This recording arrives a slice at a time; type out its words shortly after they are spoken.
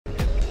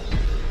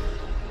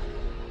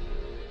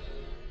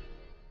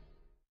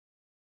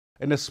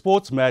In a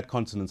sports-mad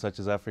continent such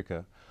as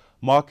Africa,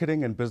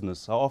 marketing and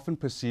business are often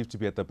perceived to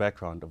be at the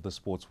background of the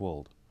sports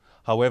world.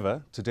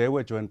 However, today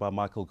we're joined by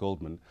Michael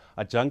Goldman,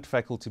 adjunct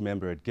faculty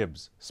member at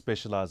GIBS,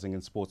 specializing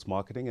in sports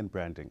marketing and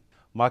branding.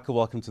 Michael,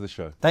 welcome to the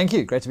show. Thank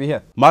you. Great to be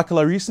here. Michael,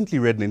 I recently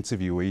read an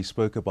interview where you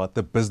spoke about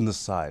the business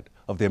side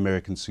of the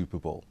American Super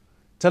Bowl.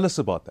 Tell us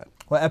about that.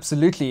 Well,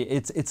 absolutely.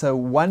 It's a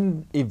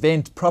one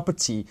event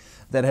property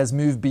that has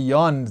moved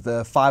beyond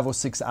the 5 or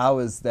 6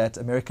 hours that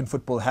American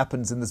football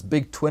happens in this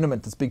big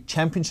tournament, this big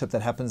championship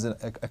that happens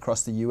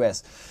across the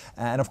US.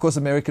 And of course,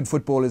 American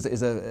football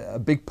is a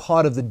big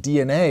part of the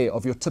DNA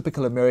of your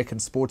typical American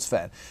sports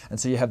fan. And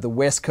so you have the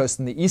West Coast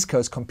and the East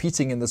Coast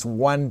competing in this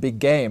one big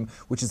game,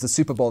 which is the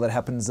Super Bowl that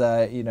happens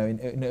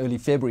in early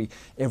February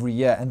every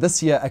year. And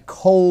this year, a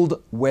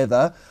cold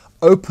weather,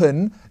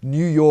 open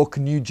New York,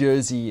 New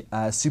Jersey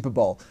Super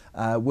Bowl,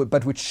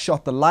 but which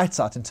shot the lights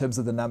out in terms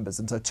of the numbers.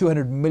 And so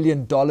 $200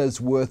 million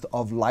worth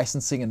of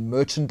licensing and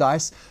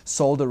merchandise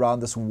sold around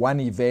this one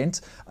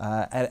event,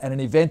 and an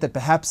event that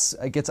perhaps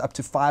gets up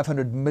to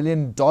 $500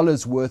 million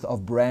worth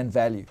of brand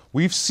value.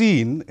 We've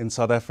seen in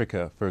South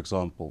Africa, for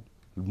example,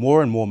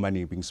 more and more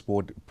money being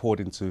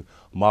poured into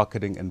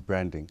marketing and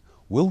branding.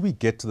 Will we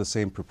get to the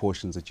same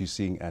proportions that you're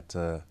seeing at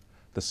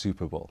the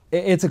Super Bowl?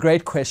 It's a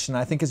great question.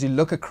 I think as you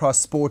look across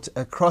sport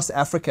across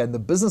Africa and the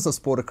business of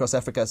sport across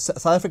Africa,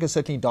 South Africa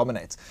certainly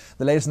dominates.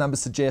 The latest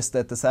numbers suggest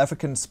that the South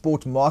African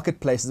sport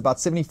marketplace is about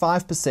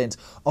 75%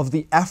 of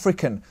the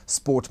African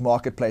sport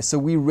marketplace. So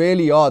we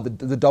really are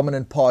the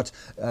dominant part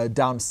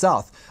down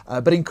south.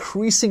 But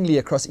increasingly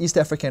across East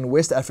Africa and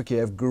West Africa,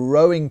 you have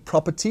growing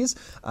properties,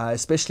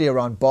 especially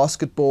around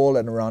basketball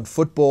and around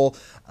football,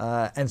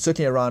 and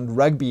certainly around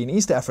rugby in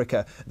East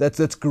Africa,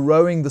 that's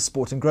growing the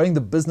sport and growing the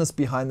business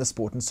behind the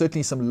sport. And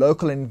certainly some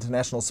local and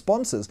international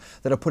sponsors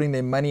that are putting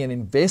their money and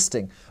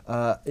investing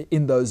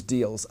in those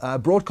deals.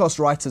 Broadcast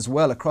rights as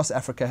well across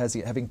Africa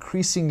have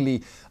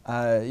increasingly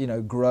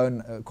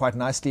grown quite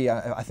nicely.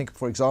 I think,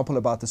 for example,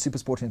 about the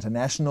SuperSport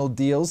International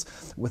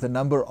deals with a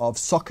number of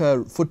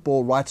soccer,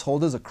 football rights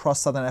holders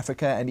across Southern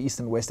Africa and East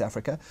and West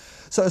Africa.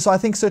 So I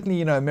think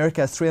certainly,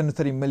 America has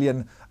 330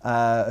 million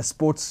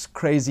sports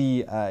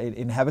crazy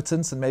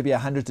inhabitants, and maybe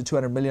 100 to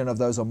 200 million of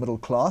those are middle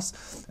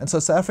class. And so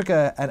South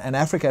Africa and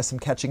Africa has some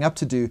catching up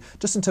to do,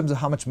 just in terms of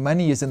how much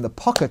money is in the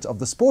pocket of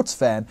the sports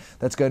fan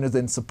that's going to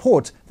then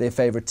support their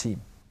favorite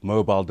team.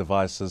 Mobile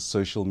devices,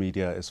 social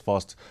media is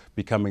fast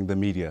becoming the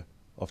media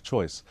of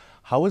choice.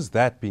 How is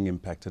that being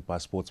impacted by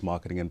sports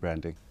marketing and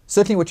branding?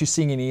 Certainly what you're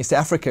seeing in East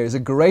Africa is a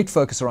great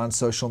focus around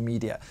social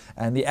media.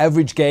 And the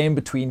average game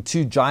between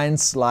two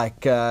giants like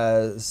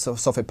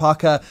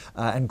Sofapaka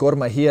and Gor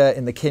Mahia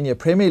in the Kenya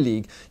Premier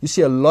League, you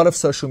see a lot of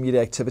social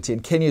media activity.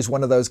 And Kenya is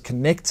one of those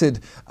connected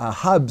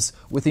hubs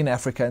within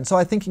Africa. And so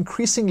I think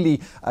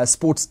increasingly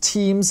sports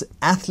teams,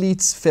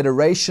 athletes,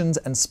 federations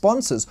and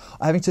sponsors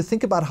are having to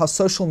think about how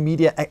social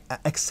media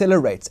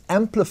accelerates,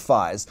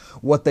 amplifies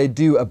what they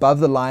do above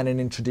the line and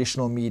in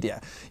traditional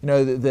media.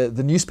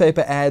 The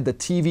newspaper ad, the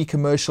TV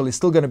commercial is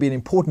still going to be an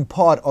important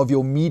part of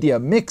your media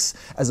mix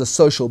as a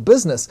social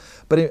business.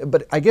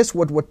 But I guess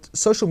what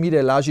social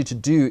media allows you to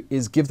do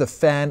is give the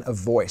fan a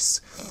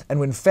voice. And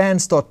when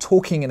fans start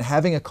talking and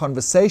having a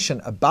conversation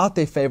about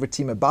their favorite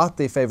team, about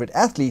their favorite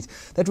athlete,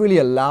 that really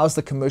allows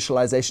the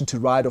commercialization to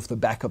ride off the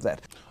back of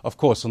that. Of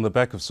course, on the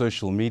back of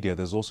social media,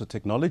 there's also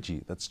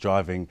technology that's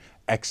driving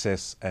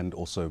access and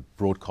also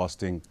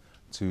broadcasting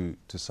to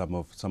some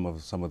of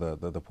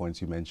the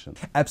points you mentioned.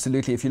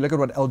 Absolutely. If you look at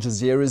what Al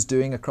Jazeera is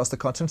doing across the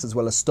continent, as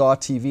well as Star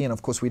TV, and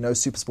of course we know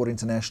SuperSport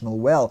International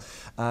well,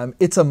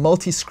 it's a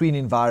multi-screen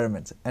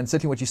environment. And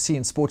certainly what you see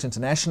in sport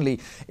internationally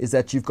is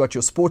that you've got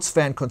your sports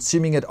fan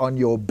consuming it on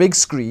your big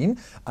screen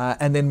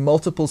and then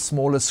multiple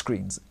smaller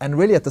screens, and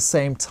really at the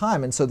same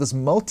time. And so this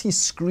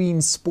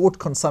multi-screen sport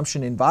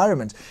consumption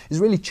environment is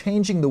really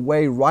changing the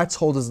way rights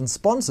holders and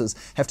sponsors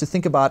have to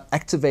think about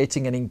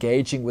activating and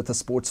engaging with a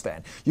sports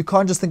fan. You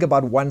can't just think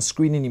about one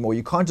screen anymore.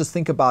 You can't just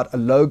think about a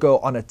logo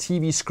on a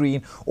TV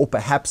screen or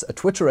perhaps a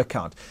Twitter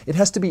account. It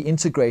has to be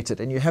integrated,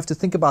 and you have to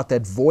think about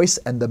that voice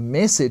and the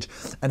message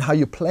and how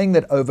you're playing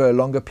that over a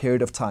longer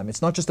period of time.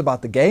 It's not just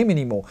about the game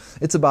anymore.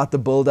 It's about the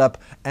build-up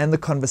and the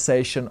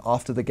conversation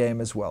after the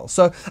game as well.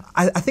 So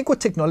I think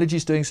what technology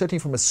is doing, certainly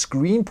from a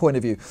screen point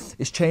of view,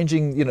 is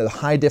changing the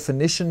high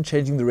definition,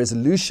 changing the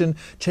resolution,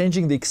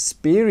 changing the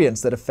experience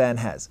that a fan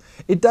has.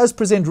 It does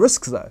present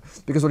risks though,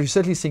 because what you're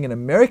certainly seeing in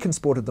American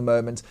sport at the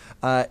moment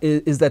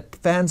is that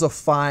fans are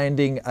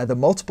finding the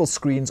multiple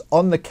screens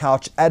on the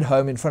couch at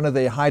home in front of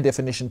their high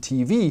definition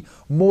TV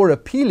more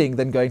appealing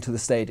than going to the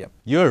stadium.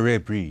 You're a rare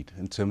breed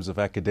in terms of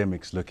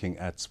academics looking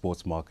at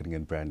sports marketing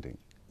and branding.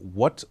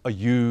 What are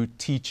you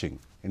teaching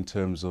in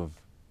terms of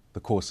the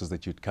courses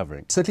that you're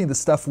covering? Certainly the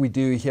stuff we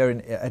do here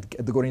at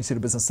the Gordon Institute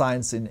of Business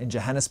Science in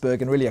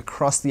Johannesburg and really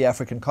across the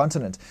African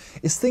continent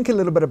is think a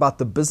little bit about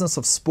the business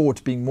of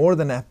sport being more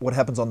than what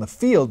happens on the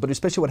field, but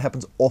especially what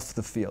happens off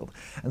the field.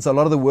 And so a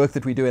lot of the work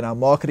that we do in our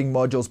marketing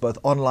modules, both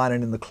online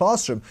and in the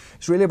classroom,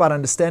 is really about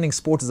understanding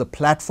sport as a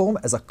platform,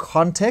 as a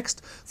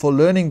context for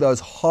learning those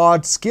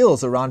hard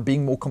skills around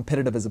being more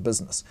competitive as a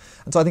business.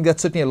 And so I think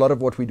that's certainly a lot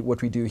of what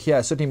we do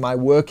here. Certainly my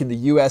work in the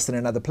US and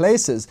in other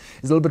places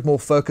is a little bit more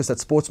focused at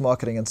sports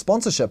marketing and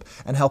sponsorship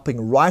and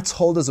helping rights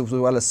holders as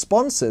well as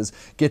sponsors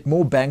get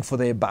more bang for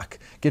their buck,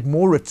 get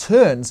more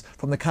returns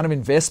from the kind of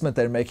investment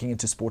they're making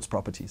into sports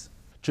properties.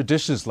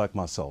 Traditionalists like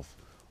myself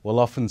will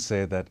often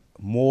say that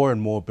more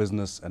and more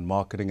business and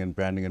marketing and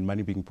branding and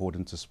money being poured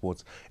into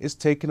sports is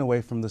taken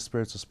away from the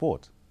spirit of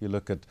sport. You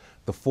look at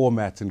the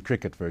format in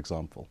cricket, for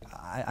example.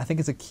 I think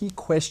it's a key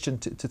question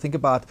to think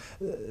about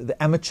the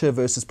amateur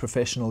versus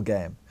professional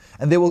game.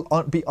 And there will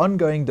be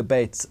ongoing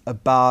debates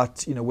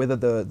about whether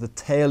the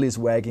tail is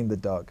wagging the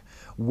dog,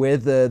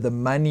 whether the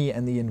money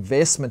and the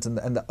investment and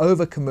the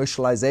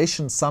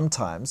over-commercialization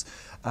sometimes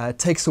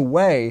takes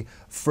away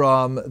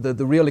from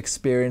the real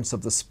experience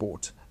of the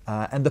sport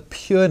and the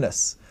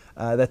pureness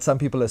that some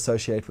people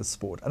associate with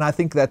sport. And I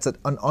think that's an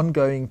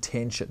ongoing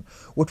tension.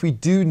 What we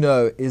do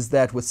know is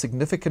that with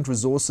significant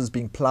resources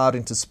being plowed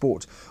into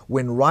sport,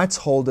 when rights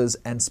holders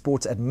and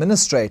sports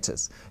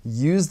administrators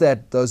use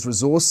those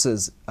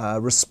resources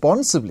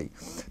responsibly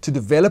to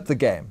develop the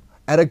game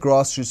at a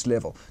grassroots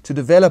level, to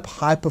develop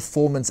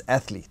high-performance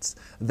athletes,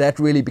 that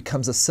really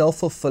becomes a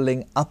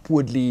self-fulfilling,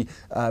 upwardly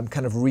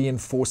kind of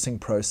reinforcing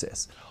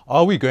process.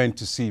 Are we going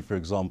to see, for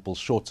example,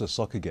 shorter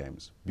soccer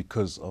games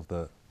because of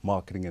the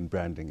marketing and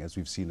branding as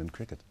we've seen in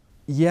cricket?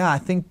 Yeah, I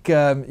think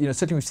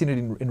certainly we've seen it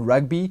in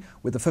rugby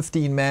with the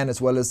 15-man as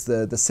well as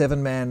the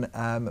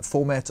 7-man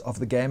format of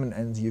the game,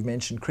 and you've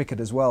mentioned cricket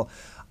as well.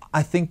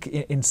 I think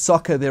in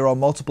soccer there are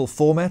multiple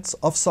formats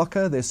of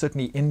soccer. There's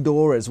certainly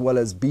indoor as well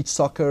as beach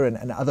soccer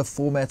and other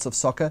formats of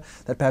soccer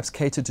that perhaps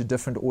cater to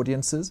different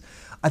audiences.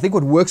 I think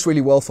what works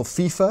really well for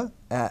FIFA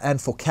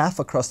and for CAF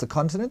across the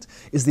continent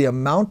is the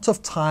amount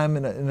of time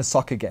in a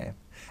soccer game.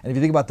 And if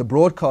you think about the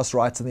broadcast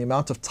rights and the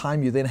amount of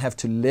time you then have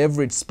to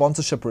leverage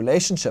sponsorship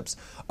relationships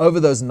over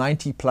those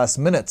 90 plus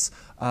minutes,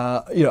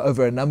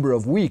 over a number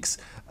of weeks,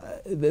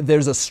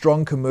 there's a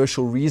strong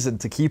commercial reason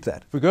to keep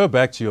that. If we go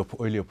back to your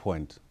earlier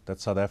point that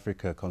South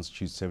Africa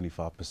constitutes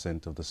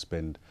 75% of the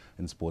spend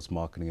in sports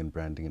marketing and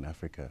branding in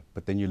Africa,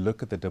 but then you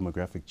look at the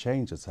demographic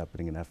change that's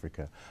happening in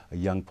Africa, a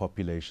young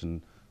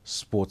population,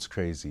 sports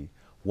crazy.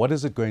 What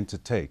is it going to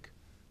take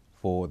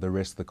for the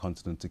rest of the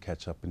continent to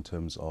catch up in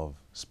terms of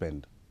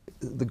spend?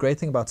 The great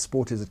thing about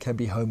sport is it can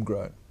be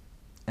homegrown,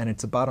 and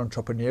it's about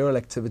entrepreneurial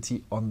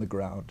activity on the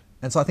ground.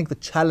 And so I think the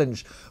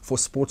challenge for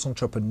sports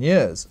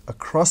entrepreneurs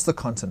across the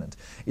continent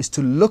is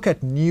to look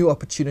at new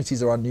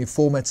opportunities around new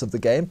formats of the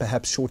game,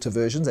 perhaps shorter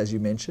versions, as you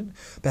mentioned,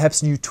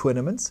 perhaps new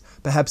tournaments,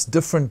 perhaps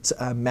different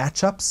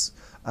matchups.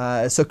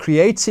 So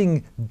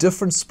creating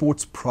different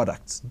sports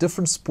products,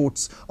 different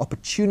sports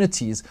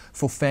opportunities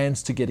for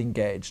fans to get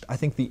engaged. I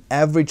think the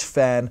average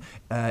fan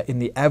in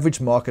the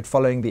average market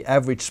following the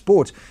average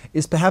sport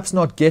is perhaps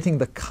not getting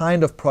the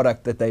kind of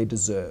product that they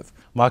deserve.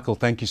 Michael,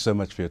 thank you so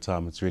much for your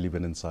time. It's really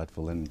been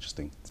insightful and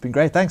interesting. It's been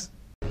great. Thanks.